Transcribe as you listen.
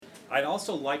I'd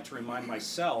also like to remind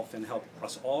myself and help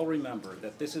us all remember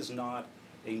that this is not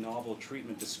a novel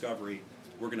treatment discovery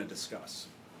we're going to discuss.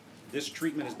 This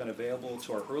treatment has been available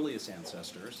to our earliest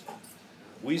ancestors.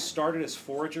 We started as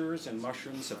foragers, and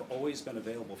mushrooms have always been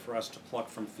available for us to pluck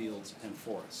from fields and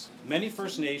forests. Many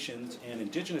First Nations and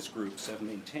indigenous groups have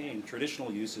maintained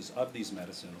traditional uses of these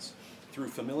medicines through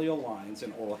familial lines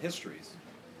and oral histories.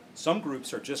 Some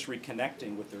groups are just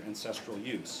reconnecting with their ancestral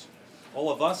use. All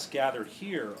of us gathered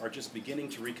here are just beginning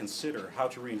to reconsider how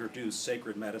to reintroduce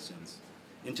sacred medicines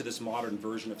into this modern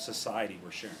version of society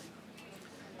we're sharing.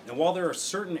 And while there are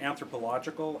certain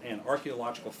anthropological and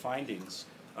archaeological findings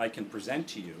I can present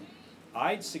to you,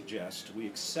 I'd suggest we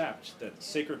accept that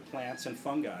sacred plants and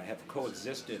fungi have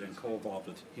coexisted and co-evolved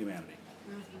with humanity.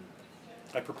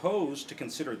 I propose to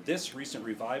consider this recent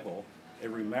revival a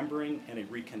remembering and a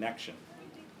reconnection.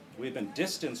 We have been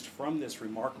distanced from this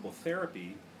remarkable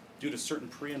therapy due to certain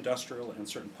pre-industrial and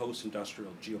certain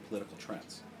post-industrial geopolitical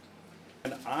trends.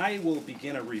 And I will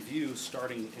begin a review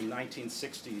starting in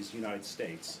 1960s United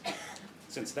States,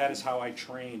 since that is how I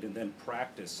trained and then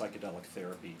practiced psychedelic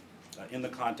therapy in the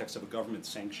context of a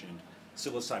government-sanctioned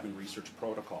psilocybin research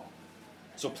protocol.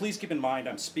 So please keep in mind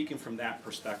I'm speaking from that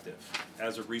perspective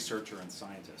as a researcher and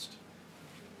scientist.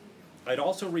 I'd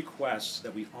also request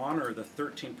that we honor the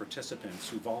 13 participants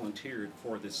who volunteered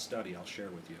for this study I'll share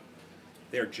with you.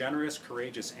 They are generous,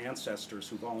 courageous ancestors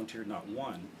who volunteered not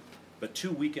one, but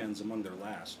 2 weekends among their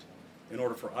last, in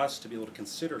order for us to be able to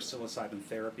consider psilocybin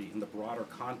therapy in the broader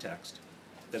context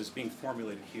that is being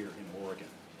formulated here in Oregon.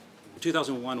 In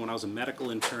 2001, when I was a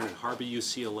medical intern at Harvard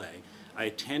UCLA, I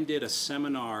attended a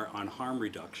seminar on harm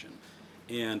reduction.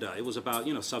 And it was about,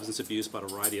 substance abuse, about a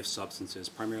variety of substances,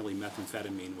 primarily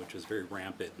methamphetamine, which was very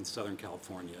rampant in Southern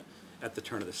California at the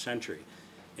turn of the century.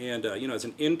 And, as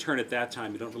an intern at that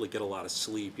time, you don't really get a lot of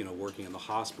sleep, working in the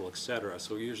hospital, et cetera.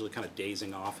 So you're usually kind of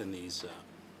dazing off in these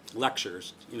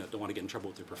lectures, don't want to get in trouble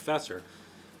with your professor.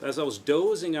 As I was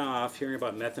dozing off, hearing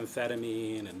about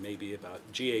methamphetamine and maybe about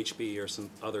GHB or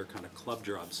some other kind of club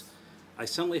drugs, I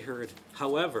suddenly heard,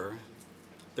 however,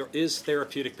 there is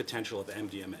therapeutic potential of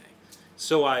MDMA.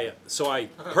 So I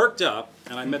perked up,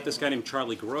 and I met this guy named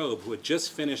Charlie Grobe, who had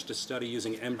just finished a study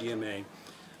using MDMA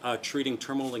treating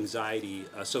terminal anxiety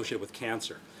associated with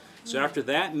cancer. So after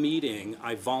that meeting,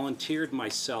 I volunteered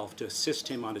myself to assist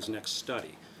him on his next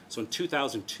study. So in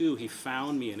 2002, he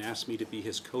found me and asked me to be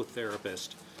his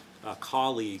co-therapist,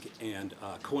 colleague, and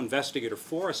co-investigator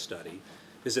for a study,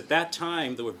 because at that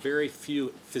time, there were very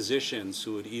few physicians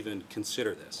who would even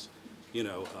consider this.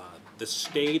 The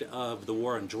state of the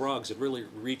war on drugs had really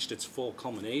reached its full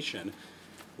culmination,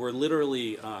 where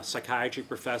literally psychiatry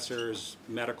professors,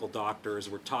 medical doctors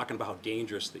were talking about how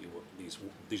dangerous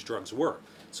these drugs were.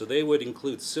 So they would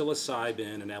include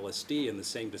psilocybin and LSD in the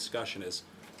same discussion as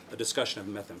a discussion of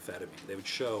methamphetamine. They would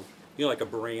show, like a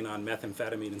brain on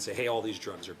methamphetamine and say, hey, all these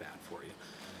drugs are bad for you.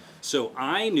 So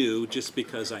I knew, just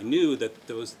because I knew that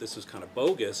this was kind of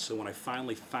bogus, so when I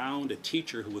finally found a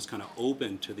teacher who was kind of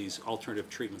open to these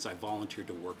alternative treatments, I volunteered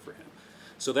to work for him.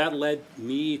 So that led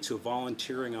me to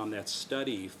volunteering on that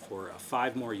study for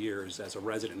 5 more years as a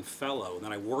resident fellow, and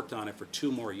then I worked on it for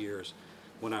 2 more years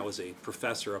when I was a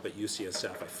professor up at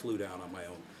UCSF. I flew down on my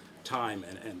own time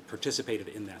and participated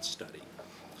in that study.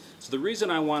 So the reason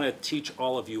I want to teach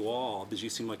all of you all, because you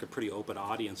seem like a pretty open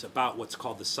audience, about what's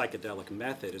called the psychedelic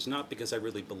method is not because I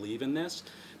really believe in this,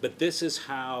 but this is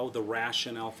how the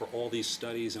rationale for all these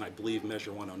studies, and I believe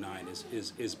Measure 109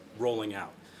 is rolling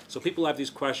out. So people have these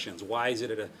questions. Why is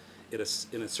it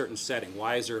in a certain setting?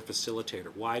 Why is there a facilitator?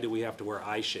 Why do we have to wear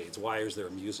eye shades? Why is there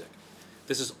music?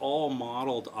 This is all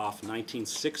modeled off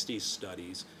 1960s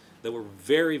studies that were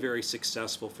very, very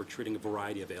successful for treating a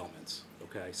variety of ailments.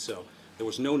 Okay, so there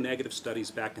was no negative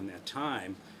studies back in that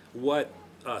time. What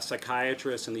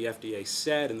psychiatrists and the FDA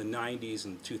said in the 90s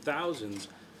and 2000s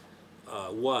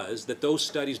was that those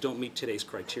studies don't meet today's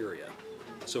criteria.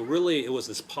 So really, it was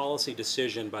this policy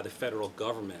decision by the federal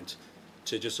government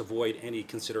to just avoid any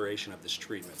consideration of this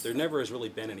treatment. There never has really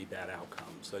been any bad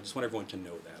outcomes. So I just want everyone to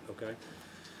know that, okay?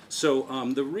 So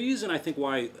the reason I think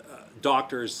why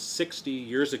doctors 60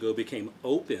 years ago became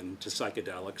open to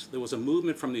psychedelics, there was a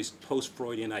movement from these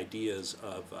post-Freudian ideas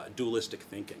of dualistic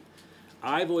thinking.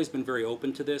 I've always been very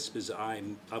open to this because I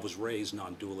was raised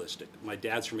non-dualistic. My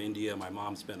dad's from India. My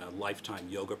mom's been a lifetime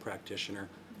yoga practitioner.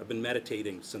 I've been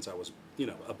meditating since I was,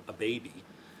 a baby.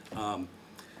 I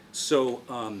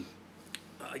want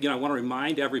to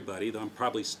remind everybody, though I'm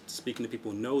probably speaking to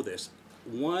people who know this,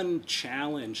 one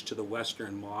challenge to the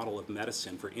Western model of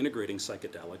medicine for integrating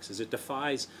psychedelics is it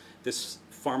defies this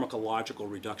pharmacological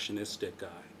reductionistic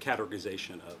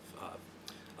categorization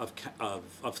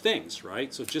of things,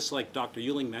 right? So just like Dr.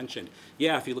 Euling mentioned,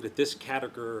 yeah, if you look at this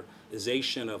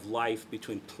categorization of life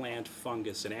between plant,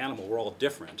 fungus, and animal, we're all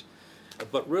different.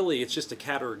 But really, it's just a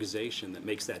categorization that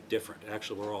makes that different.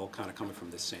 Actually, we're all kind of coming from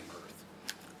the same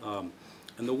earth.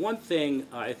 And the one thing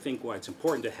I think why it's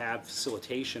important to have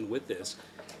facilitation with this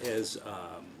is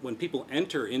when people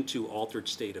enter into altered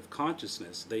state of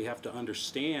consciousness, they have to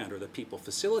understand, or the people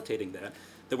facilitating that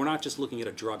we're not just looking at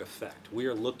a drug effect. We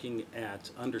are looking at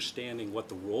understanding what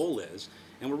the role is,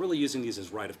 and we're really using these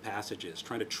as rite of passages,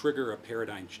 trying to trigger a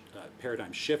paradigm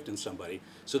shift in somebody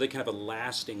so they can have a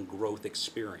lasting growth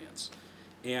experience.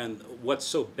 And what's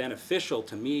so beneficial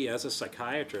to me as a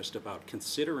psychiatrist about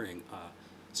considering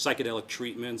psychedelic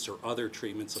treatments or other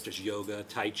treatments such as yoga,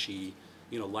 tai chi,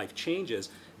 life changes,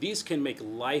 these can make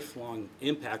lifelong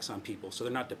impacts on people, so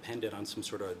they're not dependent on some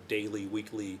sort of daily,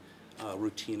 weekly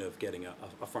routine of getting a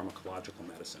pharmacological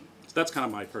medicine. So that's kind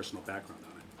of my personal background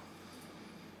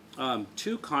on it.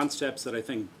 Two concepts that I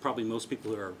think probably most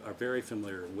people are very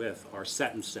familiar with are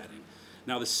set and setting.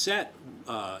 Now the set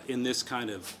in this kind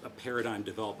of a paradigm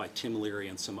developed by Tim Leary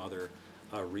and some other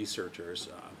researchers,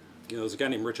 there's a guy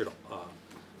named Richard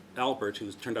Albert,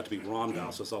 who's turned out to be Ram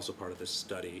Dass, was also part of this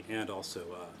study, and also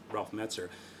Ralph Metzer.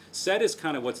 Set is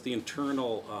kind of what's the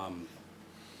internal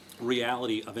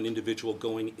reality of an individual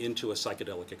going into a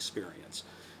psychedelic experience.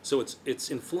 So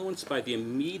it's influenced by the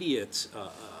immediate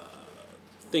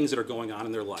things that are going on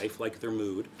in their life, like their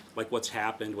mood, like what's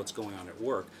happened, what's going on at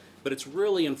work. But it's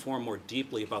really informed more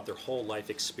deeply about their whole life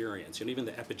experience, and even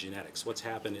the epigenetics, what's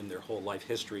happened in their whole life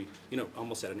history,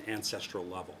 almost at an ancestral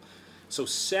level. So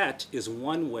set is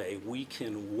one way we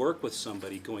can work with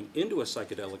somebody going into a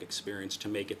psychedelic experience to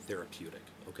make it therapeutic,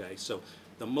 okay? So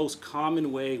the most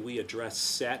common way we address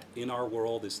set in our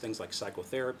world is things like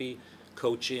psychotherapy,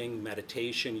 coaching,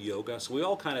 meditation, yoga. So we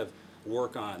all kind of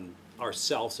work on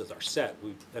ourselves as our set.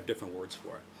 We have different words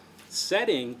for it.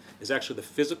 Setting is actually the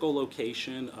physical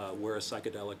location where a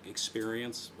psychedelic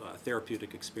experience,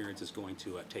 therapeutic experience is going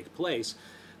to take place,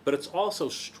 but it's also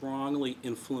strongly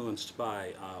influenced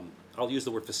by, I'll use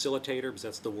the word facilitator because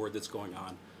that's the word that's going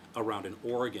on around in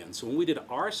Oregon. So when we did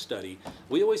our study,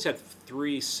 we always had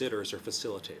 3 sitters or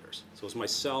facilitators. So it was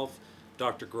myself,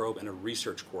 Dr. Grobe, and a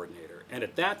research coordinator. And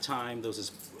at that time, there was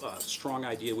this strong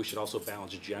idea we should also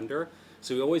balance gender.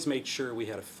 So we always made sure we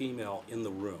had a female in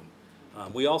the room.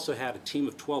 We also had a team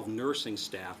of 12 nursing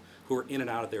staff who were in and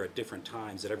out of there at different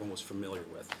times that everyone was familiar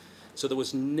with. So there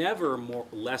was never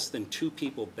less than 2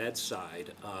 people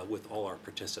bedside with all our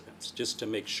participants, just to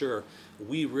make sure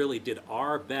we really did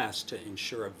our best to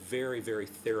ensure a very, very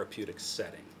therapeutic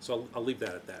setting. So I'll leave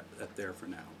that at there for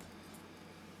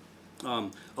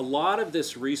now. A lot of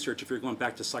this research, if you're going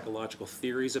back to psychological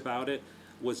theories about it,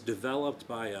 was developed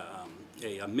by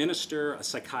a minister, a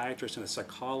psychiatrist, and a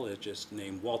psychologist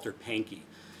named Walter Pahnke.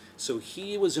 So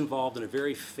he was involved in a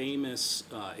very famous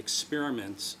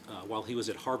experiment while he was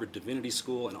at Harvard Divinity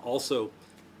School and also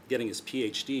getting his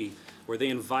PhD, where they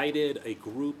invited a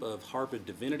group of Harvard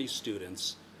Divinity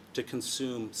students to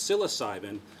consume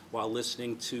psilocybin while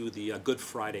listening to the Good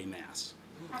Friday Mass.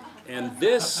 And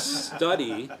this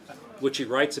study, which he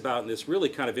writes about in this really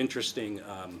kind of interesting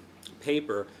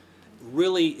paper,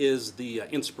 really is the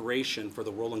inspiration for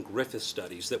the Roland Griffith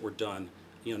studies that were done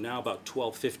now about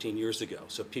 12, 15 years ago.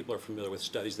 So people are familiar with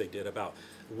studies they did about,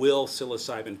 will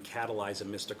psilocybin catalyze a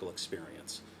mystical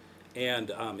experience?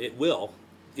 And it will,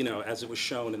 as it was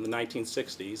shown in the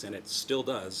 1960s, and it still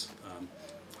does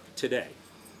today.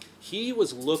 He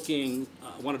was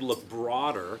wanted to look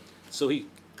broader, so he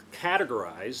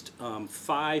categorized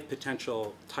 5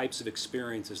 potential types of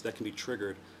experiences that can be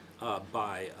triggered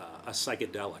by a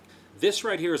psychedelic. This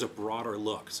right here is a broader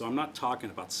look, so I'm not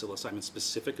talking about psilocybin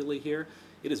specifically here.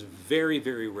 It is very,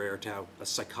 very rare to have a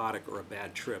psychotic or a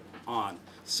bad trip on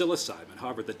psilocybin.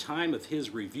 However, at the time of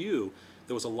his review,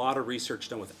 there was a lot of research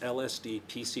done with LSD,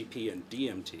 PCP, and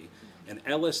DMT. And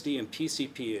LSD and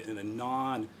PCP in and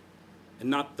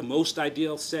not the most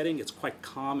ideal setting, it's quite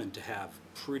common to have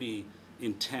pretty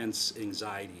intense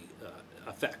anxiety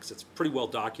effects. It's pretty well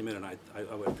documented, and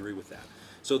I would agree with that.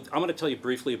 So I'm going to tell you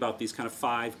briefly about these kind of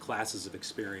 5 classes of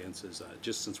experiences,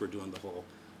 just since we're doing the whole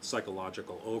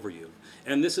psychological overview.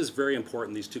 And this is very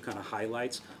important, these 2 kind of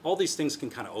highlights. All these things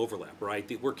can kind of overlap,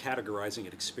 right? We're categorizing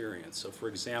an experience. So for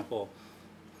example,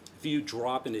 if you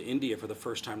drop into India for the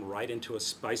first time right into a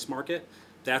spice market,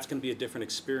 that's going to be a different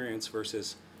experience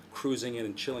versus cruising in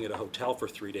and chilling at a hotel for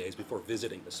 3 days before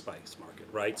visiting the spice market,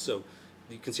 right? So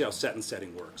you can see how set and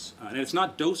setting works. And it's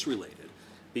not dose related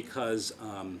because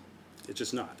it's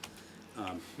just not.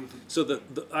 So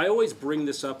I always bring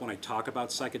this up when I talk about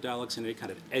psychedelics and any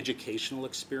kind of educational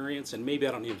experience, and maybe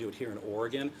I don't need to do it here in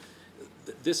Oregon.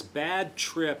 This bad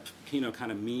trip,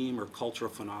 kind of meme or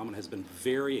cultural phenomenon has been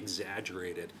very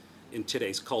exaggerated in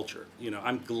today's culture.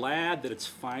 I'm glad that it's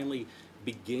finally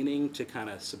beginning to kind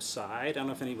of subside. I don't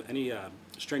know if any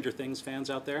Stranger Things fans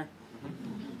out there?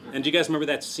 And do you guys remember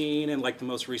that scene in like the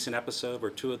most recent episode where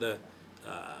two of the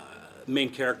main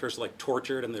characters are like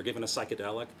tortured and they're given a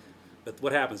psychedelic? But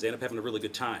what happens? They end up having a really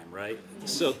good time, right?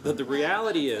 So the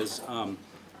reality is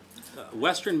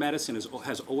Western medicine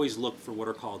has always looked for what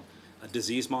are called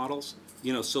disease models.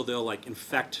 So they'll like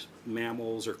infect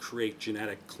mammals or create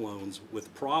genetic clones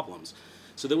with problems.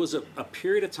 So there was a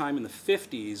period of time in the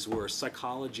 50s where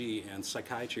psychology and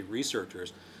psychiatry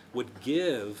researchers would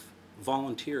give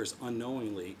volunteers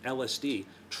unknowingly LSD,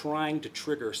 trying to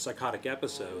trigger psychotic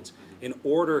episodes in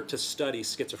order to study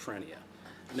schizophrenia.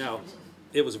 Now,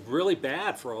 it was really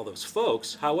bad for all those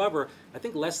folks. However, I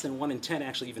think less than 1 in 10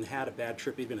 actually even had a bad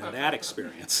trip, even in that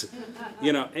experience.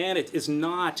 And it is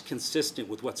not consistent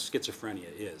with what schizophrenia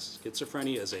is.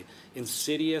 Schizophrenia is a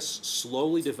insidious,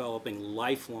 slowly developing,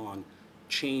 lifelong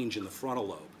change in the frontal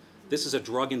lobe. This is a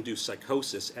drug-induced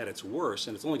psychosis at its worst,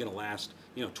 and it's only going to last,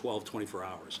 12, 24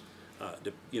 hours.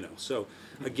 So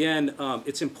again,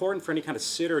 it's important for any kind of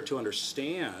sitter to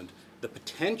understand the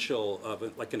potential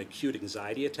of like an acute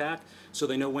anxiety attack, so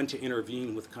they know when to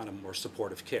intervene with kind of more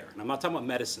supportive care. And I'm not talking about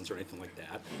medicines or anything like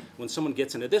that. When someone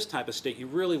gets into this type of state, you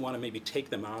really want to maybe take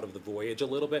them out of the voyage a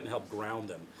little bit and help ground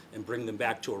them and bring them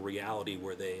back to a reality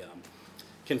where they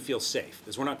can feel safe.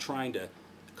 Because we're not trying to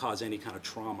cause any kind of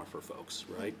trauma for folks,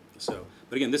 right? So,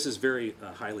 but again, this is very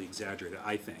highly exaggerated,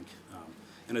 I think,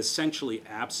 and essentially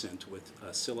absent with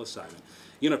psilocybin.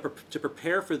 To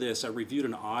prepare for this, I reviewed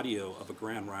an audio of a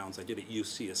grand rounds I did at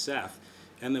UCSF,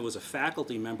 and there was a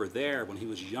faculty member there when he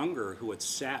was younger who had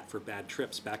sat for bad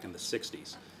trips back in the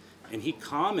 60s. And he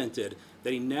commented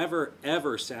that he never,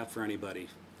 ever sat for anybody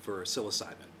for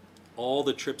psilocybin. All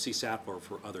the trips he sat for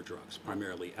other drugs,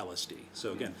 primarily LSD.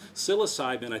 So again,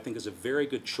 psilocybin I think is a very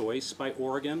good choice by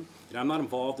Oregon. I'm not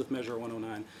involved with Measure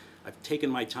 109. I've taken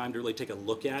my time to really take a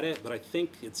look at it, but I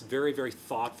think it's very, very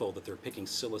thoughtful that they're picking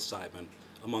psilocybin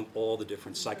among all the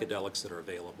different psychedelics that are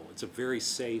available. It's a very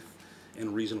safe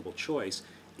and reasonable choice,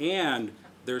 and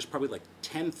there's probably like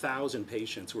 10,000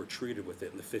 patients who were treated with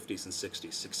it in the 50s and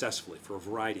 60s successfully for a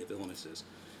variety of illnesses.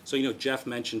 So Jeff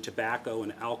mentioned tobacco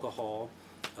and alcohol.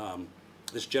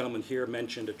 This gentleman here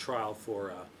mentioned a trial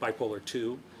for bipolar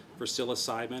 2 for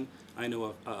psilocybin. I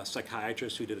know a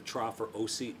psychiatrist who did a trial for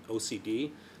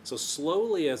OCD. So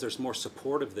slowly, as there's more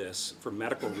support of this for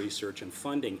medical research and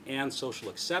funding and social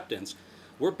acceptance,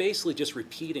 we're basically just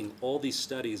repeating all these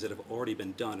studies that have already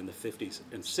been done in the 50s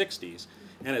and 60s.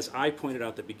 And as I pointed out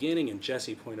at the beginning, and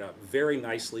Jessie pointed out very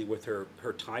nicely with her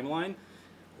timeline,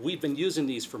 we've been using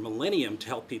these for millennium to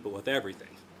help people with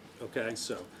everything. Okay,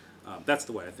 so that's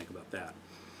the way I think about that.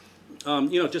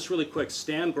 Just really quick,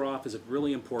 Stan Groff is a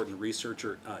really important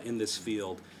researcher in this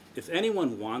field. If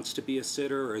anyone wants to be a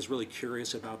sitter or is really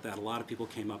curious about that, a lot of people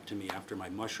came up to me after my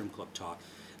Mushroom Club talk.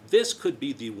 This could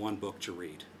be the one book to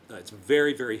read. It's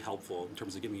very, very helpful in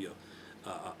terms of giving you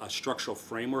a structural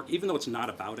framework. Even though it's not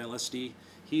about LSD,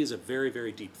 he is a very,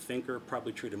 very deep thinker,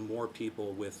 probably treated more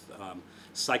people with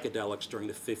psychedelics during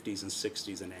the 50s and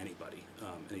 60s than anybody.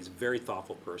 And he's a very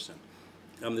thoughtful person.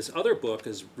 This other book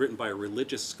is written by a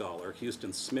religious scholar,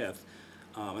 Houston Smith,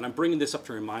 and I'm bringing this up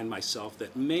to remind myself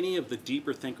that many of the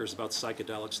deeper thinkers about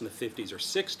psychedelics in the 50s or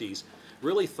 60s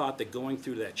really thought that going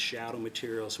through that shadow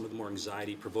material, some of the more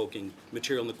anxiety-provoking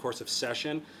material in the course of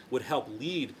session would help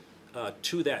lead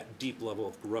to that deep level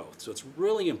of growth. So it's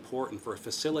really important for a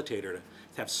facilitator to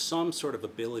have some sort of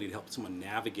ability to help someone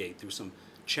navigate through some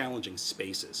challenging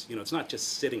spaces. It's not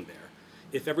just sitting there.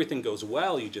 If everything goes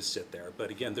well, you just sit there. But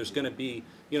again, there's going to be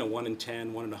 1 in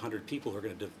 10, 1 in 100 people who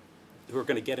are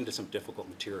going to get into some difficult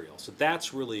material. So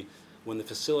that's really when the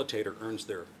facilitator earns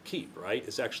their keep, right?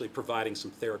 It's actually providing some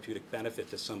therapeutic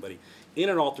benefit to somebody in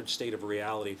an altered state of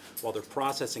reality while they're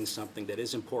processing something that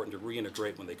is important to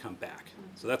reintegrate when they come back.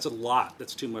 So that's a lot.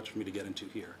 That's too much for me to get into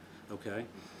here, okay?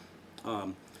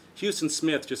 Houston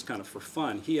Smith, just kind of for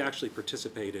fun, he actually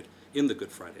participated in the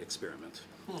Good Friday experiment.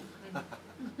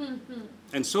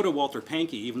 And so did Walter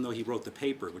Pankey, even though he wrote the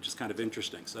paper, which is kind of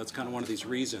interesting. So that's kind of one of these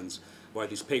reasons why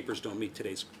these papers don't meet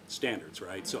today's standards,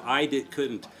 right? So I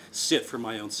couldn't sit for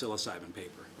my own psilocybin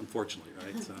paper, unfortunately,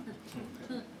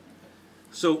 right?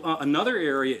 So another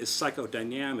area is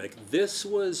psychodynamic. This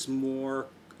was more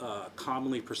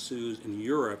commonly pursued in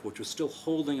Europe, which was still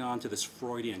holding on to this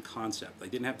Freudian concept. They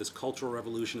didn't have this cultural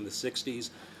revolution in the 60s.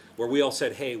 where we all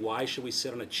said, hey, why should we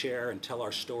sit on a chair and tell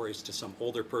our stories to some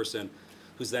older person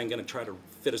who's then going to try to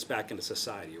fit us back into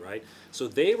society, right? So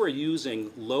they were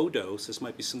using low dose, this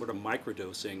might be similar to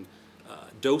microdosing,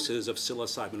 doses of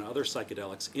psilocybin and other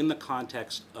psychedelics in the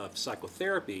context of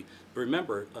psychotherapy. But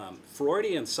remember,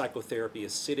 Freudian psychotherapy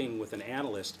is sitting with an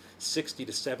analyst 60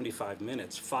 to 75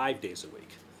 minutes, 5 days a week.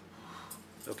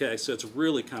 Okay, so it's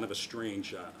really kind of a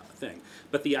strange thing.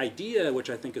 But the idea, which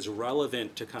I think is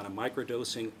relevant to kind of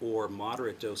microdosing or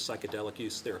moderate dose psychedelic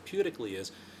use therapeutically,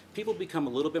 is people become a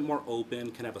little bit more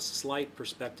open, can have a slight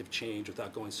perspective change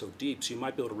without going so deep. So you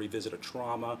might be able to revisit a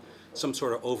trauma, some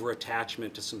sort of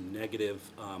over-attachment to some negative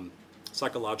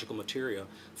psychological material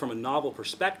from a novel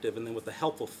perspective, and then with a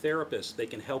helpful therapist, they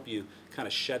can help you kind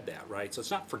of shed that, right? So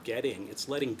it's not forgetting, it's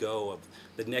letting go of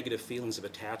the negative feelings of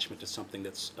attachment to something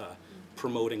that's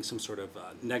promoting some sort of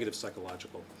negative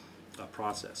psychological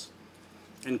process.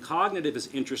 And cognitive is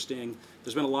interesting.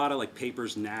 There's been a lot of like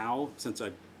papers now, since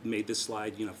I made this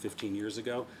slide 15 years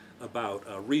ago, about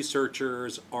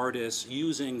researchers, artists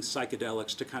using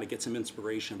psychedelics to kind of get some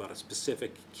inspiration about a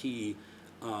specific key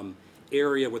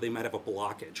area where they might have a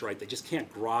blockage, right? They just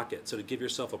can't grok it, so to give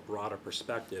yourself a broader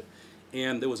perspective.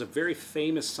 And there was a very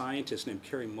famous scientist named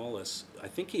Kerry Mullis, I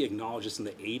think he acknowledged this in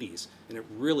the 80s, and it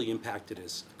really impacted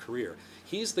his career.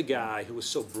 He's the guy who was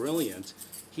so brilliant,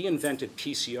 he invented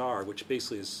PCR, which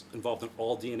basically is involved in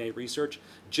all DNA research,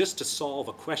 just to solve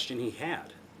a question he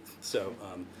had. So,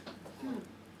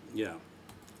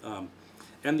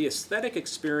 and the aesthetic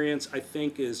experience, I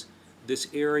think, is this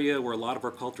area where a lot of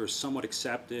our culture is somewhat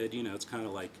accepted. It's kind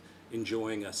of like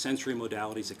enjoying sensory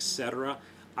modalities, etc.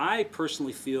 I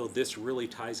personally feel this really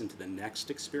ties into the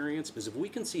next experience, because if we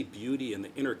can see beauty in the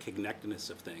interconnectedness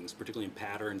of things, particularly in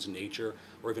patterns, nature,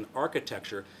 or even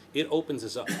architecture, it opens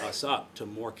us up to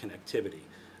more connectivity.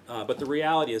 But the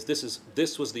reality is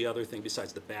this was the other thing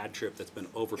besides the bad trip that's been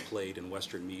overplayed in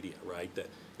Western media, right? That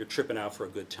you're tripping out for a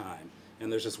good time.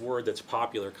 And there's this word that's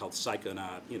popular called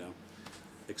psychonaut,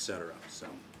 etc.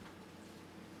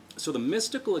 So the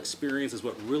mystical experience is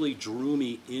what really drew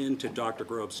me into Dr.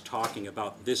 Grobe's talking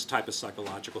about this type of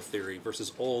psychological theory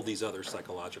versus all these other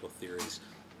psychological theories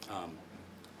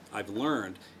I've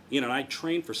learned. And I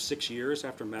trained for 6 years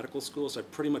after medical school, so I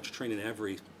pretty much trained in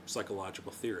every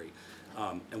psychological theory.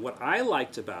 And what I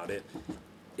liked about it,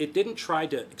 it didn't try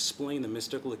to explain the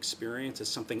mystical experience as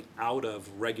something out of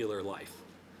regular life.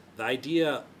 The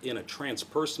idea in a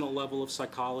transpersonal level of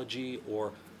psychology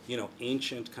or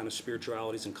ancient kind of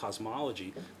spiritualities and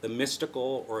cosmology, the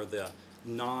mystical or the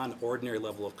non-ordinary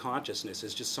level of consciousness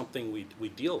is just something we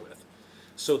deal with.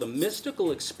 So the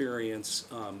mystical experience,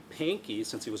 Pankey,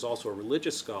 since he was also a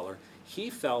religious scholar, he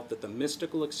felt that the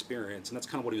mystical experience, and that's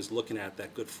kind of what he was looking at,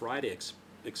 that Good Friday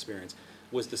experience,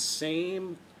 was the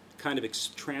same kind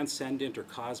of transcendent or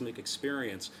cosmic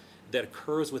experience that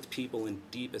occurs with people in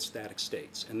deep ecstatic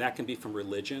states. And that can be from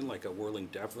religion, like a whirling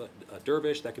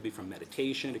dervish, that could be from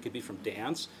meditation, it could be from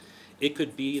dance. It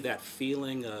could be that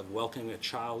feeling of welcoming a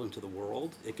child into the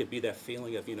world. It could be that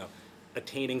feeling of,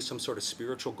 attaining some sort of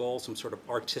spiritual goal, some sort of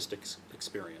artistic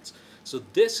experience. So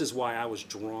this is why I was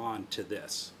drawn to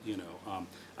this.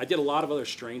 I did a lot of other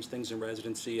strange things in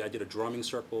residency. I did a drumming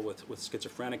circle with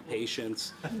schizophrenic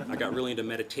patients. I got really into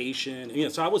meditation.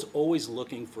 So I was always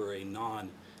looking for a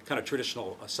kind of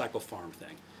traditional psychopharm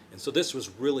thing. And so this was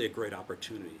really a great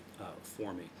opportunity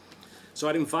for me. So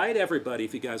I'd invite everybody,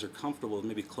 if you guys are comfortable,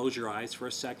 maybe close your eyes for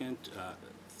a second,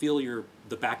 feel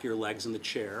the back of your legs in the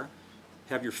chair,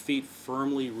 have your feet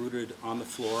firmly rooted on the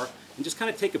floor, and just kind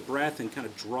of take a breath and kind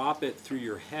of drop it through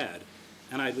your head.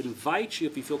 And I would invite you,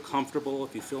 if you feel comfortable,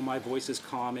 if you feel my voice is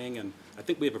calming, and I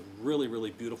think we have a really,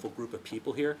 really beautiful group of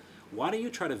people here, why don't you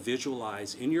try to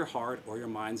visualize in your heart or your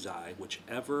mind's eye,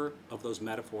 whichever of those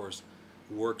metaphors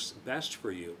works best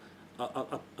for you,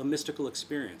 a mystical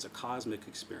experience, a cosmic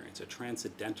experience, a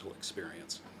transcendental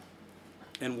experience.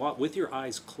 And with your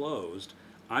eyes closed,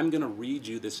 I'm going to read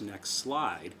you this next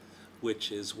slide,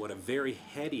 which is what a very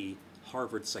heady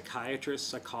Harvard psychiatrist,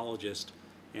 psychologist,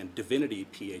 and divinity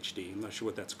PhD, I'm not sure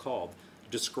what that's called,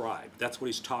 described. That's what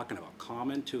he's talking about,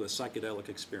 common to a psychedelic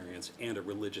experience and a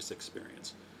religious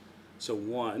experience. So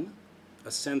 1,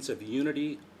 a sense of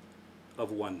unity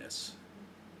of oneness.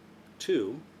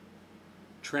 2,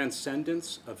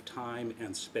 transcendence of time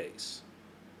and space.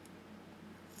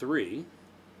 3,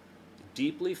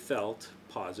 deeply felt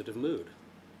positive mood.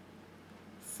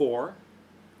 4,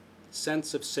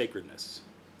 sense of sacredness.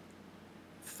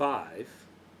 5,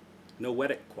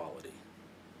 noetic quality.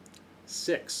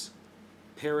 6,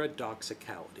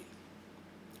 paradoxicality.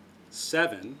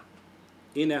 7,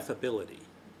 ineffability.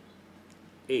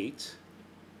 8,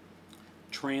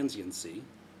 transiency.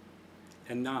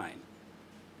 and 9.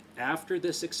 After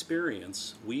this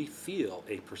experience, we feel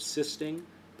a persisting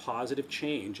positive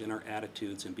change in our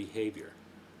attitudes and behavior.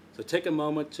 So take a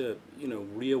moment to,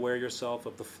 re-aware yourself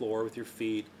of the floor with your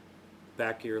feet,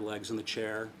 back of your legs in the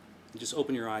chair, and just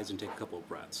open your eyes and take a couple of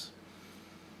breaths.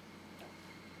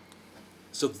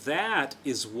 So that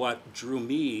is what drew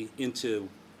me into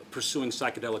pursuing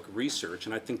psychedelic research,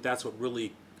 and I think that's what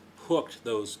really hooked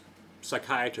those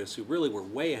psychiatrists who really were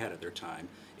way ahead of their time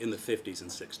in the 50s and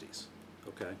 60s.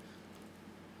 Okay?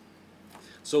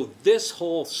 So this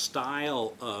whole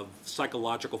style of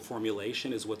psychological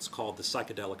formulation is what's called the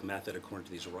psychedelic method, according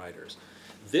to these writers.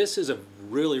 This is a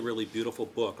really, really beautiful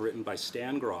book written by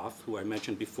Stan Grof, who I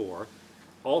mentioned before,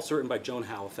 also written by Joan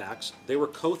Halifax. They were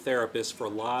co-therapists for a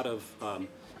lot of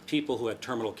people who had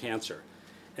terminal cancer.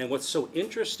 And what's so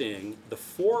interesting, the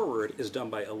foreword is done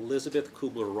by Elizabeth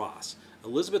Kubler-Ross.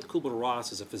 Elizabeth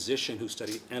Kubler-Ross is a physician who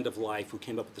studied end of life, who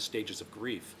came up with the stages of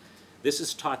grief. This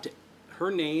is taught to,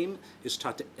 her name is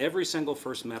taught to every single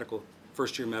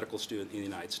first-year medical student in the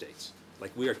United States.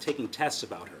 Like, we are taking tests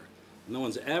about her. No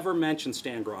one's ever mentioned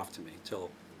Stan Grof to me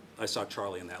till I saw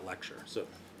Charlie in that lecture. So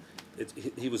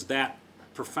he was that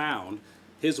profound.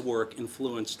 His work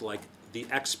influenced like the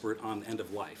expert on end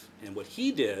of life. And what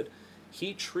he did,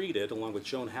 he treated, along with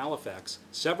Joan Halifax,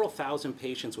 several thousand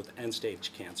patients with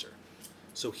end-stage cancer.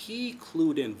 So he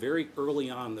clued in very early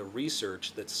on the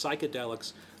research that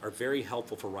psychedelics are very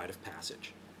helpful for rite of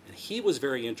passage. And he was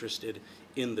very interested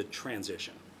in the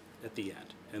transition at the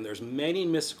end. And there's many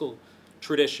mystical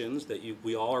traditions that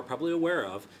we all are probably aware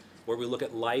of, where we look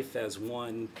at life as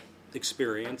one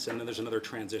experience and then there's another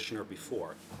transition or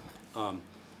before.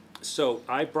 So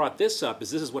I brought this up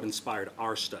as this is what inspired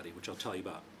our study, which I'll tell you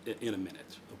about in a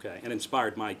minute, okay? And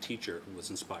inspired my teacher, who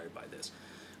was inspired by this.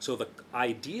 So the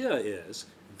idea is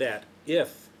that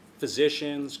if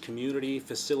physicians, community,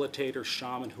 facilitators,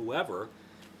 shaman, whoever,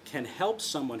 can help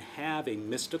someone have a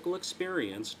mystical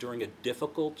experience during a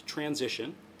difficult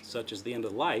transition, such as the end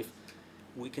of life,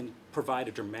 we can provide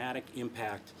a dramatic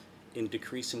impact in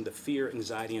decreasing the fear,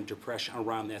 anxiety, and depression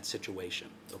around that situation.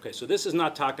 Okay, so this is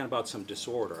not talking about some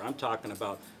disorder. I'm talking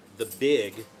about the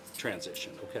big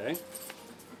transition, okay?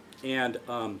 And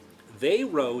they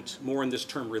wrote more in this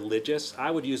term religious.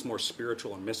 I would use more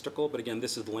spiritual and mystical, but again,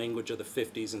 this is the language of the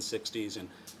 50s and 60s and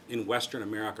in Western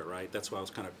America, right? That's why I was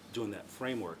kind of doing that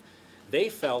framework. They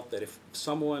felt that if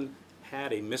someone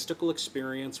had a mystical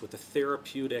experience with a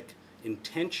therapeutic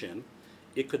intention,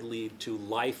 it could lead to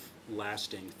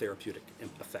life-lasting therapeutic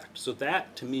effect. So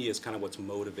that, to me, is kind of what's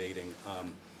motivating,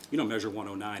 Measure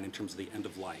 109 in terms of the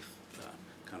end-of-life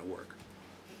kind of work.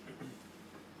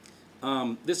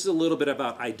 This is a little bit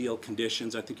about ideal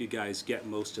conditions. I think you guys get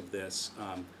most of this.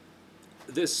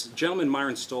 This gentleman,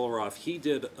 Myron Stolaroff,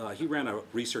 he ran a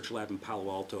research lab in Palo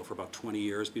Alto for about 20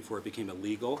 years before it became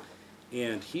illegal.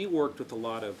 And he worked with a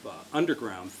lot of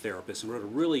underground therapists and wrote a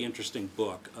really interesting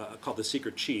book called The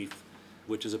Secret Chief,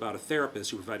 which is about a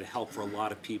therapist who provided help for a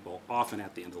lot of people, often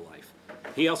at the end of life.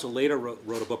 He also later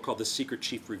wrote a book called The Secret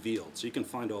Chief Revealed, so you can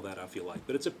find all that out if you like.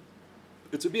 But it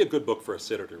would be a good book for a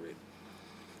sitter to read.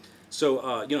 So,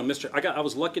 I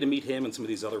was lucky to meet him and some of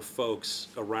these other folks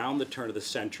around the turn of the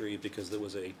century because there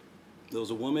was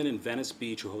a woman in Venice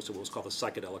Beach who hosted what was called the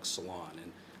Psychedelic Salon,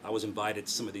 and I was invited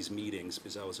to some of these meetings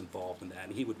because I was involved in that,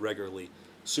 and he would regularly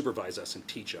supervise us and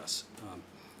teach us.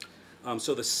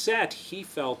 So the set he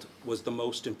felt was the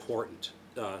most important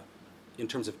in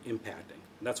terms of impacting.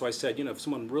 And that's why I said, if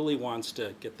someone really wants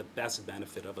to get the best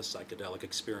benefit of a psychedelic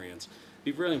experience,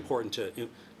 it'd be really important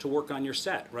to work on your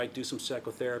set, right? Do some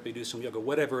psychotherapy, do some yoga,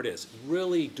 whatever it is.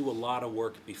 Really do a lot of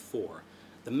work before.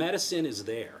 The medicine is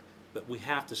there, but we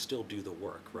have to still do the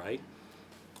work, right?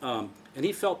 And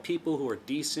he felt people who are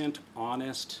decent,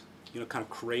 honest, kind of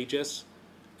courageous,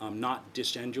 not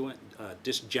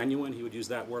disgenuine, he would use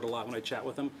that word a lot when I chat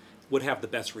with him, would have the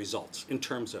best results in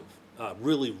terms of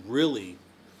really, really,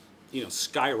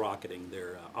 skyrocketing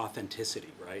their authenticity,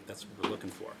 right? That's what we're looking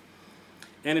for.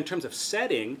 And in terms of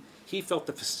setting, he felt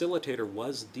the facilitator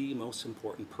was the most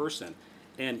important person.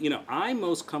 And, I'm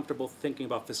most comfortable thinking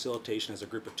about facilitation as a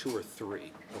group of 2 or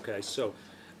 3, okay? So,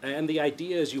 and the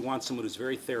idea is you want someone who's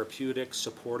very therapeutic,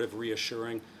 supportive,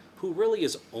 reassuring, who really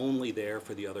is only there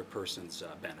for the other person's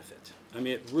benefit. I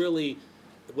mean,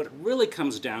 what it really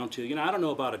comes down to, I don't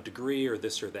know about a degree or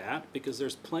this or that, because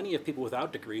there's plenty of people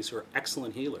without degrees who are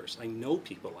excellent healers. I know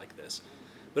people like this.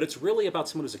 But it's really about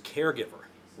someone who's a caregiver,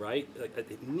 right?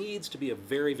 It needs to be a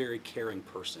very, very caring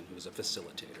person who's a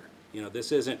facilitator.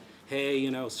 This isn't, hey,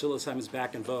 psilocybin's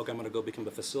back in vogue, I'm going to go become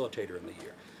a facilitator in the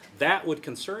year. That would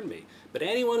concern me. But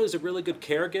anyone who's a really good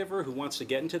caregiver who wants to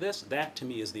get into this, that to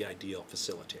me is the ideal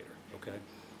facilitator, okay?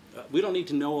 We don't need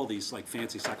to know all these like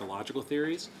fancy psychological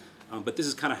theories, but this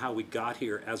is kind of how we got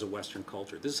here as a Western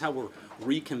culture. This is how we're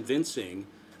reconvincing,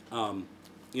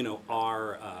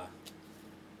 our,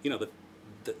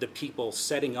 the people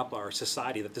setting up our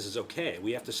society that this is okay.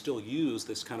 We have to still use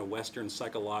this kind of Western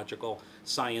psychological,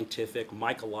 scientific,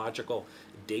 mycological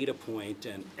data point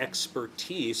and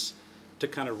expertise to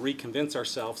kind of reconvince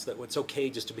ourselves that it's okay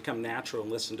just to become natural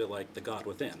and listen to like the God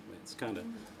within.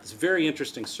 It's a very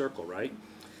interesting circle, right?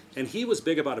 And he was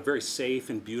big about a very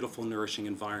safe and beautiful, nourishing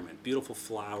environment. Beautiful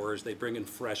flowers, they bring in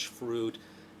fresh fruit,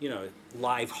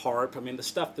 live harp. I mean, the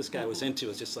stuff this guy was into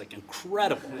is just like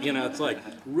incredible. It's like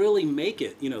really make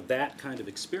it, that kind of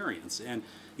experience. And,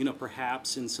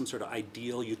 perhaps in some sort of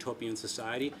ideal utopian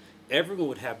society, everyone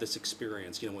would have this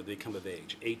experience, when they come of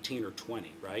age, 18 or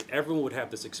 20, right? Everyone would have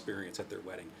this experience at their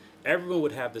wedding. Everyone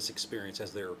would have this experience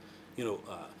as they're,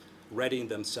 readying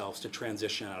themselves to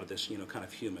transition out of this, kind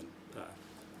of human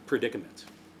predicament.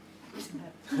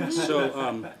 So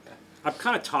I'm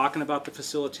kind of talking about the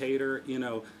facilitator,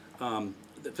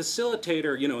 the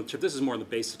facilitator, this is more the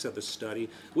basics of the study.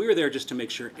 We were there just to make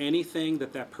sure anything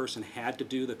that person had to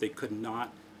do that they could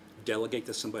not delegate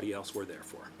to somebody else we're there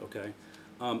for, okay?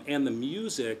 And the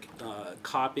music,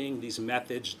 copying these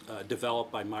methods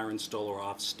developed by Myron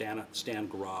Stolaroff, Stan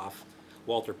Groff,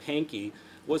 Walter Pankey,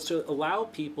 was to allow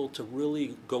people to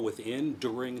really go within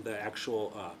during the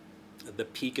actual the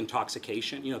peak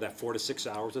intoxication, that 4 to 6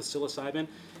 hours of psilocybin.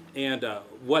 And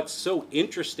what's so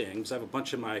interesting, because I have a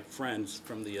bunch of my friends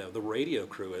from the radio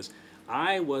crew, is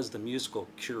I was the musical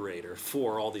curator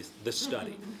for all this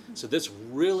study. So this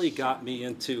really got me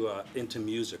into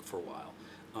music for a while.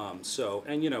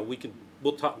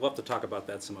 We'll have to talk about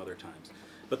that some other times.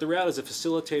 But the reality is a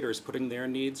facilitator is putting their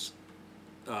needs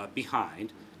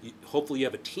behind. Hopefully you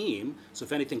have a team, so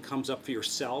if anything comes up for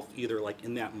yourself, either like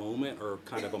in that moment or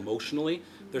kind of emotionally,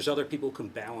 there's other people who can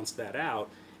balance that out.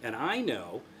 And I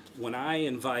know when I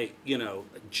invite,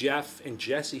 Jeff and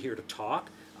Jesse here to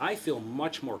talk, I feel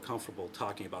much more comfortable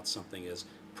talking about something as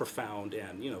profound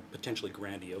and, potentially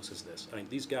grandiose as this. I mean,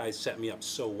 these guys set me up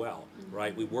so well,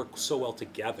 right? We work so well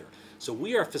together. So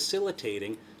we are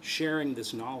facilitating sharing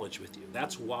this knowledge with you.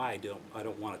 That's why I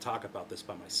don't want to talk about this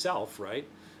by myself, right?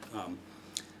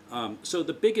 So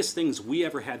the biggest things we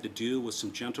ever had to do was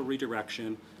some gentle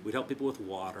redirection. We'd help people with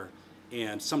water,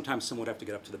 and sometimes someone would have to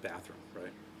get up to the bathroom,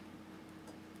 right?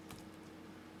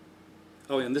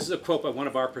 Oh, and this is a quote by one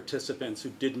of our participants who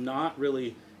did not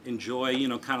really enjoy,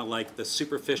 kind of like the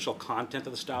superficial content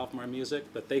of the style from our music,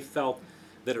 but they felt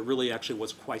that it really actually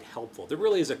was quite helpful. There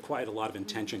really is quite a lot of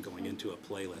intention going into a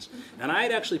playlist. And I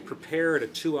had actually prepared a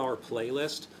 2-hour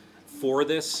playlist for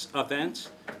this event,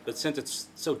 but since it's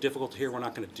so difficult to hear, we're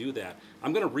not going to do that.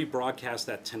 I'm going to rebroadcast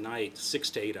that tonight, 6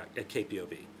 to 8 at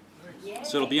KPOV. Yay.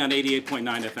 So it'll be on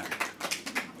 88.9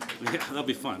 FM. Yeah, that'll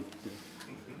be fun.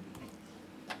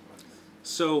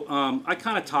 So I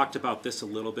kind of talked about this a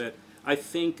little bit. I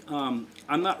think I'm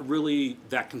not really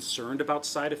that concerned about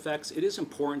side effects. It is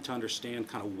important to understand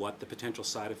kind of what the potential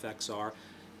side effects are,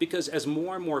 because as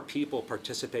more and more people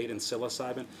participate in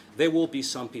psilocybin, there will be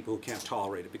some people who can't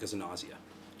tolerate it because of nausea.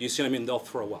 You see what I mean? They'll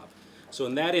throw up. So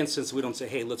in that instance, we don't say,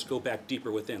 hey, let's go back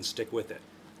deeper within, stick with it.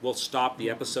 We'll stop the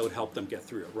episode, help them get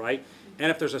through it, right? And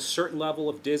if there's a certain level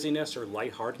of dizziness or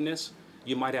lightheartedness,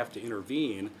 you might have to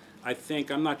intervene.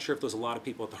 I'm not sure if there's a lot of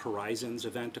people at the Horizons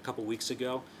event a couple weeks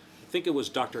ago. I think it was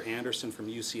Dr. Anderson from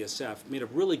UCSF made a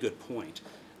really good point.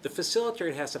 The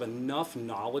facilitator has to have enough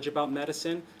knowledge about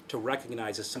medicine to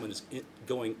recognize if someone is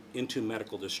going into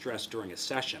medical distress during a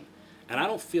session. And I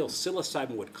don't feel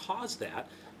psilocybin would cause that,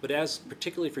 but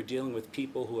particularly if you're dealing with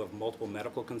people who have multiple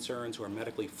medical concerns, who are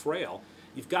medically frail,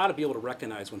 you've got to be able to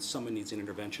recognize when someone needs an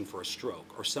intervention for a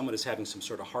stroke, or someone is having some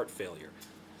sort of heart failure,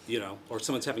 or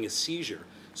someone's having a seizure.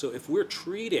 So if we're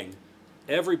treating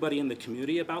everybody in the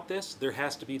community about this, there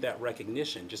has to be that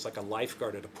recognition, just like a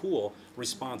lifeguard at a pool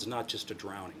responds not just to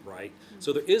drowning, right?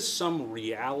 So there is some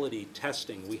reality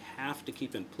testing we have to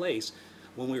keep in place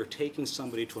when we are taking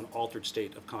somebody to an altered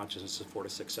state of consciousness of 4 to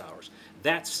 6 hours.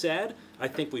 That said, I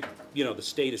think the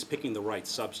state is picking the right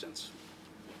substance.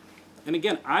 And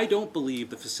again, I don't believe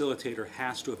the facilitator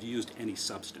has to have used any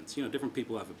substance. Different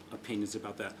people have opinions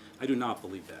about that. I do not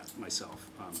believe that myself.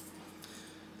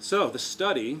 So the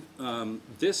study,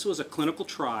 this was a clinical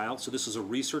trial, so this is a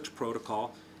research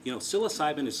protocol.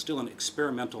 Psilocybin is still an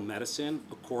experimental medicine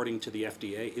according to the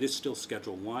FDA. It is still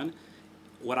Schedule 1.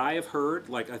 What I have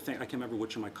heard, I can't remember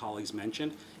which of my colleagues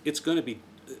mentioned, it's going to be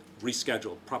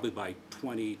rescheduled probably by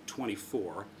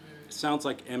 2024. It sounds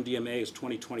like MDMA is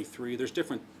 2023. There's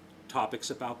different topics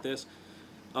about this.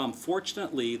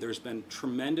 Fortunately, there's been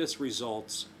tremendous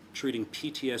results treating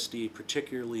PTSD,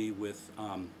 particularly with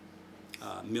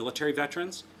military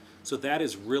veterans. So that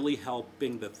is really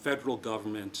helping the federal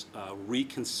government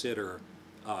reconsider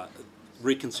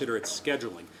its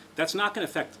scheduling. That's not going to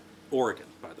affect Oregon,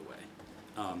 by the way.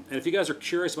 And if you guys are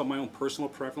curious about my own personal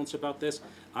preference about this,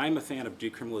 I'm a fan of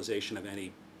decriminalization of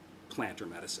any plant or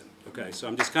medicine. Okay, so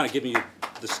I'm just kind of giving you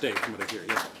the state from what I hear.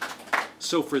 Yeah.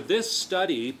 So for this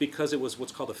study, because it was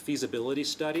what's called a feasibility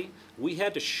study, we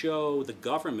had to show the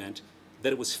government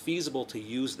that it was feasible to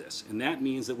use this, and that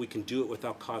means that we can do it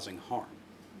without causing harm.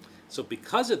 So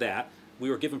because of that, we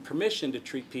were given permission to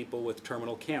treat people with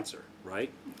terminal cancer,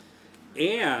 right?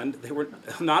 And they were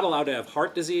not allowed to have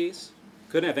heart disease,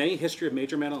 couldn't have any history of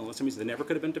major mental illness. That means they never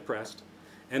could have been depressed,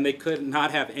 and they could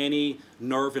not have any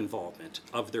nerve involvement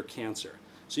of their cancer.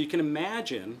 So you can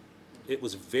imagine it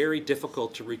was very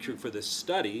difficult to recruit for this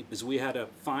study because we had to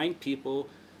find people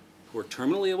who were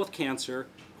terminally ill with cancer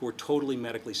who were totally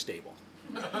medically stable.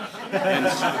 And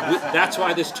that's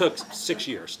why this took 6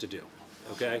 years to do,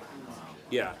 okay?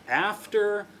 Yeah,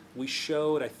 after we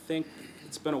showed, I think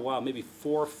it's been a while, maybe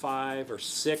 4 or 5 or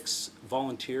 6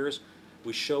 volunteers,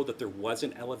 we showed that there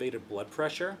wasn't elevated blood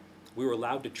pressure. We were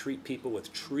allowed to treat people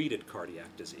with treated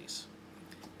cardiac disease.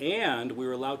 And we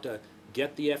were allowed to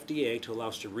get the FDA to allow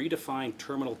us to redefine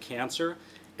terminal cancer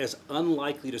as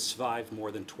unlikely to survive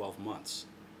more than 12 months.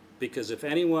 Because if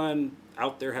anyone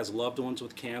out there has loved ones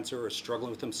with cancer or is struggling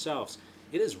with themselves,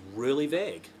 it is really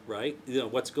vague, right?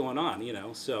 What's going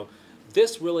on, So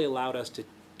this really allowed us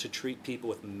to treat people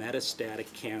with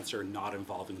metastatic cancer not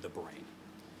involving the brain.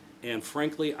 And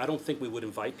frankly, I don't think we would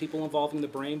invite people involving the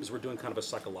brain because we're doing kind of a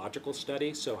psychological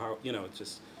study. So how, it's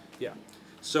just, yeah.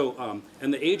 So,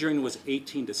 and the age range was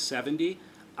 18 to 70.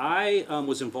 I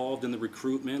was involved in the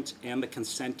recruitment and the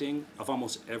consenting of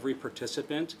almost every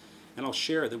participant. And I'll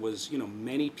share, there was,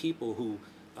 many people who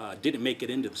didn't make it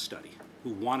into the study, who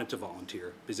wanted to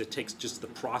volunteer, because it takes just the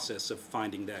process of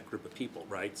finding that group of people,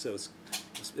 right? So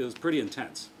it was pretty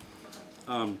intense.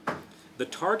 The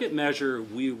target measure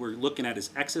we were looking at is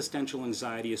existential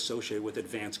anxiety associated with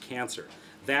advanced cancer.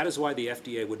 That is why the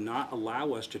FDA would not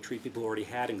allow us to treat people who already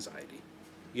had anxiety.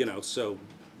 So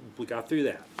we got through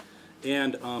that.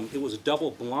 And it was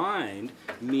double blind,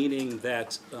 meaning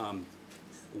that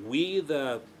we,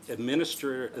 the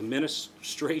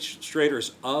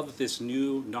administrators of this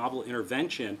new novel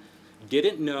intervention,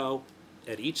 didn't know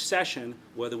at each session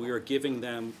whether we were giving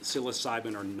them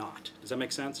psilocybin or not. Does that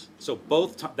make sense? So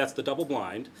that's the double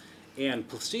blind. And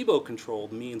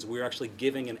placebo-controlled means we're actually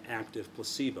giving an active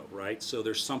placebo, right? So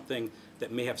there's something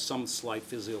that may have some slight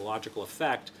physiological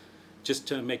effect just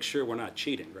to make sure we're not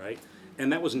cheating, right?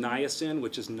 And that was niacin,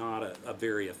 which is not a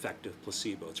very effective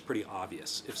placebo. It's pretty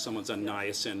obvious if someone's on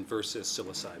niacin versus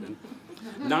psilocybin.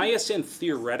 Niacin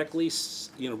theoretically,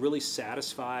 really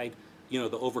satisfied, the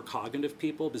overcognitive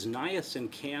people, because niacin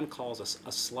can cause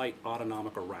a slight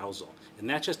autonomic arousal. And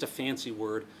that's just a fancy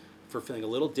word for feeling a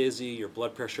little dizzy, your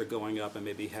blood pressure going up, and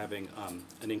maybe having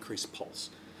an increased pulse,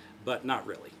 but not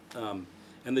really.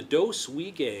 And the dose we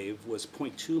gave was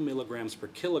 0.2 milligrams per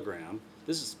kilogram.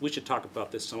 We should talk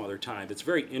about this some other time. It's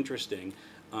very interesting.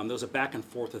 There was a back and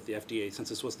forth with the FDA since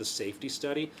this was the safety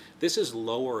study. This is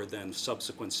lower than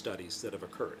subsequent studies that have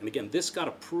occurred. And again, this got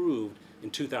approved in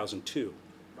 2002.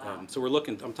 Wow. So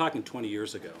I'm talking 20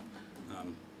 years ago.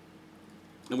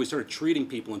 And we started treating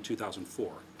people in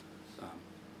 2004.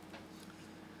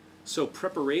 So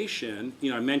preparation,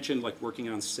 I mentioned like working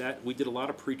on set. We did a lot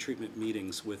of pre-treatment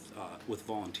meetings with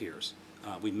volunteers.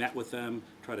 We met with them,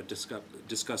 try to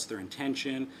discuss their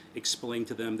intention, explain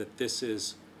to them that this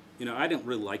is, I didn't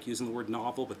really like using the word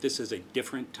novel, but this is a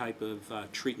different type of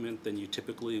treatment than you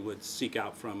typically would seek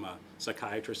out from a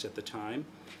psychiatrist at the time.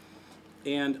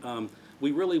 And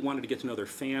we really wanted to get to know their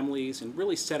families and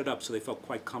really set it up so they felt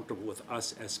quite comfortable with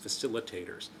us as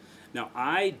facilitators. Now,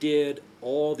 I did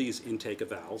all these intake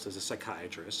evals as a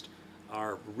psychiatrist.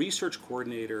 Our research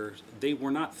coordinators, they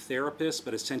were not therapists,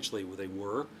 but essentially they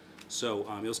were. So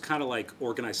it was kind of like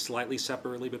organized slightly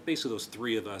separately, but basically those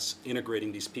 3 of us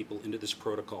integrating these people into this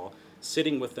protocol,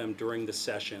 sitting with them during the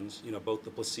sessions, both the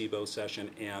placebo session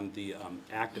and the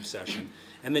active session,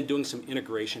 and then doing some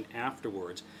integration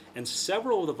afterwards. And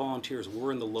several of the volunteers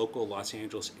were in the local Los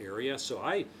Angeles area, so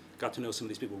I got to know some of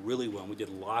these people really well, and we did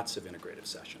lots of integrative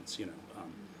sessions,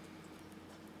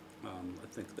 I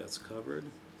think that's covered.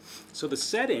 So the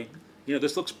setting,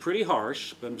 this looks pretty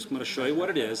harsh, but I'm just going to show you what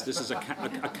it is. This is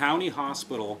a county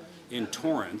hospital in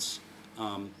Torrance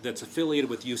that's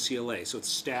affiliated with UCLA. So it's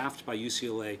staffed by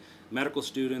UCLA medical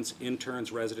students,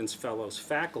 interns, residents, fellows,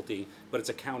 faculty, but it's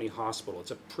a county hospital.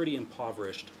 It's a pretty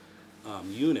impoverished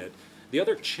unit. The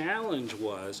other challenge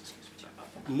was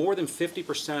more than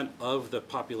 50% of the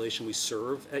population we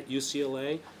serve at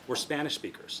UCLA were Spanish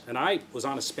speakers. And I was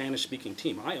on a Spanish-speaking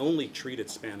team. I only treated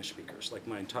Spanish speakers, like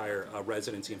my entire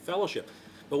residency and fellowship.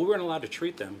 But we weren't allowed to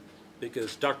treat them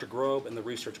because Dr. Grobe and the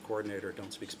research coordinator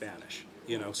don't speak Spanish.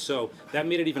 So that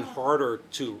made it even harder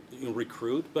to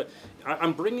recruit. But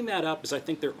I'm bringing that up because I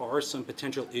think there are some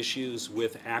potential issues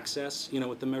with access,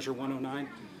 with the Measure 109.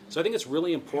 So I think it's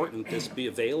really important this be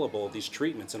available, these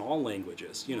treatments in all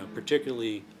languages,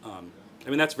 particularly,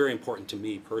 that's very important to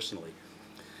me personally.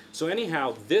 So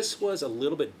anyhow, this was a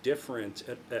little bit different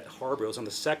at Harbor. It was on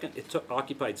the second,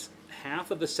 occupied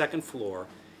half of the second floor.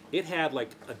 It had like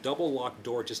a double locked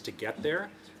door just to get there,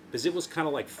 because it was kind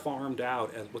of like farmed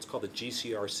out as what's called the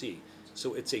GCRC.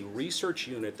 So it's a research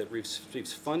unit that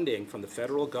receives funding from the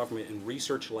federal government in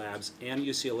research labs and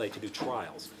UCLA to do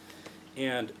trials.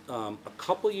 And a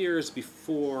couple years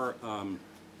before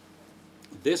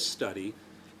this study,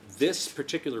 this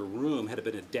particular room had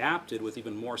been adapted with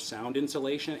even more sound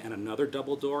insulation and another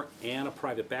double door and a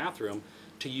private bathroom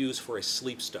to use for a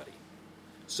sleep study.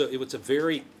 So it was a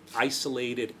very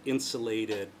isolated,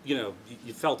 insulated, you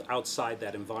felt outside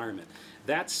that environment.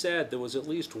 That said, there was at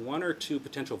least one or two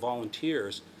potential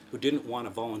volunteers who didn't want to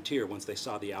volunteer once they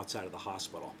saw the outside of the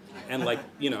hospital. And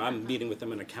I'm meeting with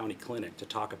them in a county clinic to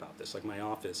talk about this. Like my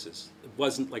office it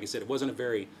wasn't, like I said, it wasn't a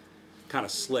very kind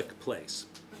of slick place.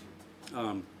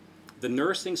 The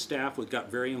nursing staff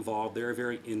got very involved. They were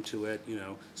very into it.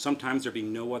 Sometimes there'd be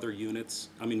no other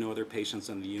patients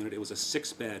in the unit. It was a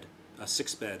six-bed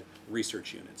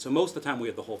research unit. So most of the time we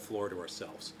had the whole floor to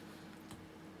ourselves.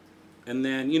 And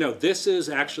then, this is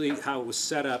actually how it was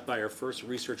set up by our first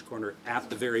research corner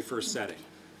at the very first sitting.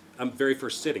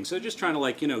 So just trying to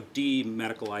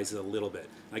demedicalize it a little bit.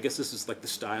 I guess this is like the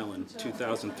style in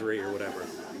 2003 or whatever.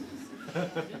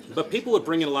 But people would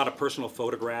bring in a lot of personal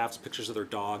photographs, pictures of their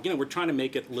dog. We're trying to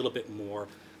make it a little bit more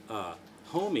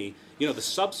homey. The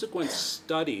subsequent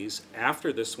studies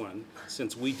after this one,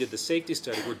 since we did the safety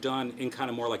study, were done in kind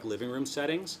of more like living room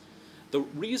settings. The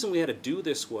reason we had to do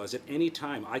this was at any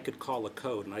time I could call a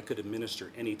code and I could administer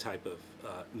any type of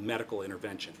medical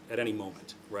intervention at any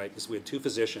moment, right? Because we had two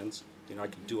physicians, I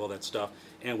could do all that stuff,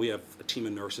 and we have a team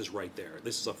of nurses right there.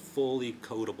 This is a fully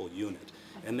codable unit,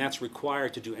 and that's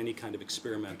required to do any kind of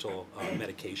experimental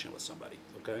medication with somebody,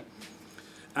 okay?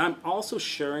 I'm also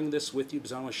sharing this with you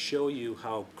because I want to show you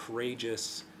how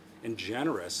courageous and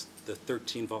generous the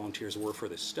 13 volunteers were for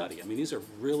this study. These are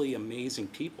really amazing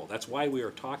people. That's why we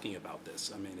are talking about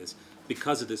this. It's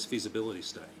because of this feasibility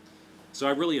study. So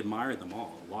I really admire them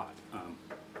all a lot.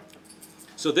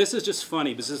 So this is just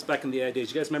funny because this is back in the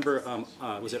days. You guys remember,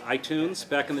 was it iTunes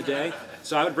back in the day?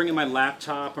 So I would bring in my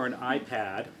laptop or an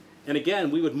iPad, and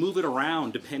again, we would move it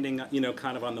around depending,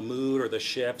 kind of on the mood or the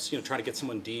shifts, trying to get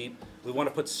someone deep. We want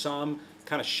to put some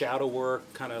kind of shadow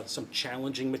work, kind of some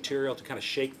challenging material to kind of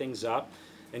shake things up.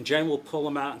 And Jen will pull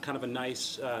them out in kind of a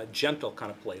nice, gentle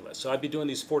kind of playlist. So I'd be doing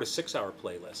these 4 to 6 hour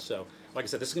playlists. So like I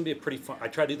said, this is going to be a pretty fun. I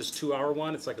try to do this 2 hour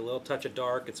one. It's like a little touch of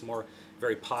dark. It's more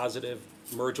very positive,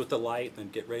 merge with the light,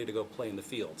 and get ready to go play in the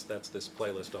fields. That's this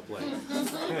playlist I'll play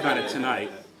kind of tonight.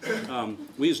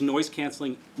 We use noise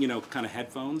canceling, kind of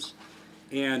headphones.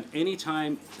 And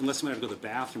anytime, unless somebody had to go to the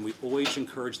bathroom, we always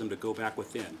encourage them to go back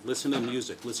within. Listen to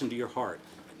music, listen to your heart.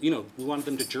 We wanted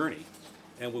them to journey.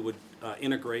 And we would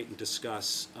integrate and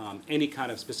discuss any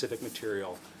kind of specific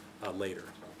material later.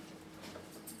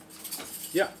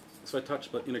 Yeah, so I talked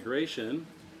about integration.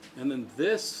 And then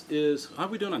this is, how are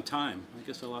we doing on time? I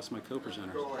guess I lost my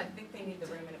co-presenters. I think they need the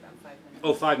room in about 5 minutes.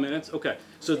 Oh, 5 minutes? Okay.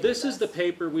 So this is the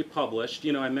paper we published.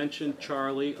 I mentioned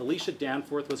Charlie. Alicia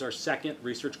Danforth was our second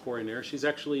research coordinator. She's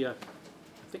actually a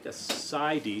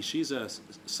PsyD. She's a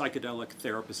psychedelic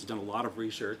therapist, has done a lot of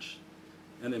research.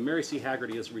 And then Mary C.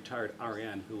 Haggerty is a retired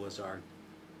RN who was our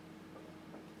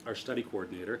study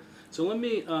coordinator. So let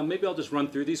me, maybe I'll just run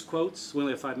through these quotes. We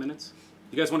only have 5 minutes.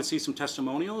 You guys want to see some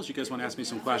testimonials? You guys want to ask me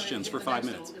some questions for 5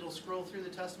 minutes? It'll scroll through the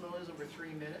testimonials over 3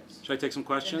 minutes. Should I take some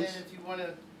questions? And then if you want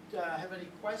to have any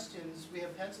questions, we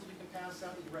have pencils we can pass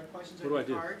out. You can write questions on What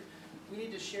do your I do? card. We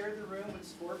need to share the room with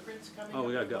spore prints coming Oh,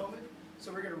 we up gotta at the go. moment.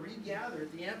 So we're going to regather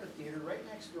at the amphitheater right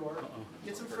next door, Uh-oh.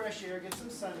 get some fresh air, get some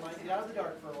sunlight, get out of the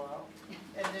dark for a while,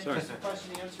 and then Sorry. do some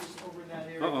question and answers over in that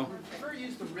area. Uh-oh. We prefer to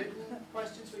use the written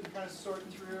questions so we can kind of sort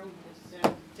through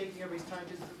and taking everybody's time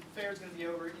because the fair is going to be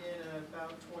over in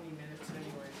about 20 minutes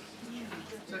anyway.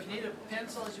 So if you need a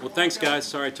pencil as you Well, walk thanks, out- guys.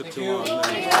 Sorry I took too long.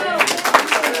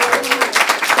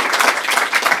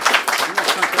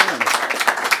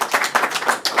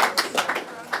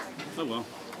 Oh, well.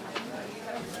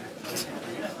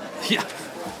 Yeah.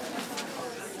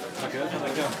 Okay, how'd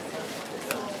that go?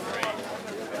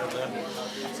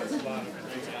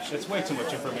 It's way too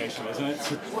much information, isn't it?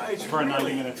 For a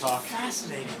 90-minute talk.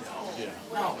 Fascinating though. Yeah.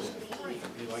 No.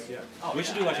 You like it? We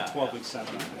should do like a 12-week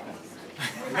seminar.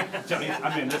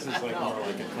 I mean, this is like more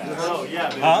like a test. Oh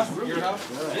yeah. Huh? Your house?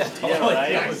 Yeah, totally.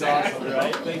 right? That was awesome, Right?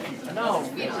 right? Thank you. No.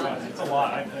 It's a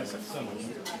lot. I miss it so much.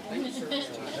 Hey,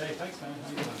 thanks, man. How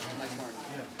you doing?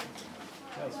 Yeah.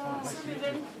 That was fun. Nice to meet you.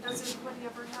 Does anybody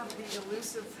ever have the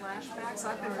elusive flashbacks?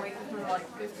 I've been waiting for like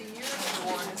 50 years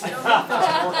for one. It's still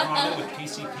I'm working on it with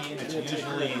PCP, and it's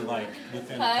usually like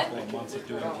within a couple of months of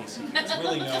doing PCP. It's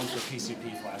really known for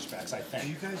PCP flashbacks, I Do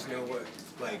you think. guys know what,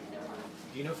 like,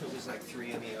 do you know if it was like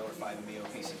 3-MeO or 5-MeO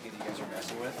PCP that you guys are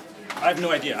messing with? I have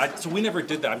no idea. So we never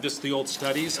did that. I'm just the old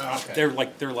studies. Okay. They're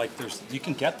like there's you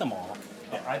can get them all.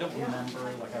 I don't remember,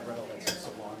 like I read all that stuff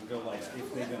so long ago, like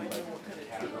if they've been like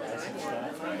categorized and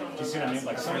stuff. Do you see what I mean?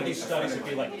 Like some of these studies would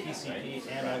be like PCP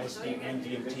and LSD and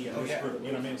DMT and this group,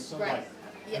 you know what I mean? So like,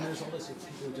 and there's all this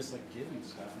people who just like give you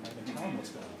stuff and I've been telling them what's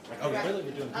going on. Like really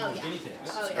we're doing guinea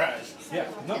pigs. Yeah,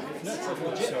 no, it's like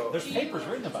legit. There's papers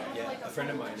written about it. Yeah, a friend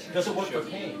of mine. Does it work for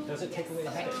pain? Does it take away the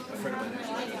headache? A friend of mine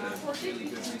actually did a really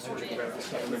good research around this.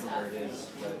 I can't remember where it is,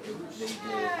 but they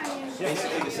did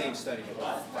basically the same study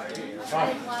about 5 years. Right.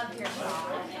 I love your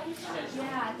song.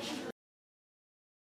 Yeah, I think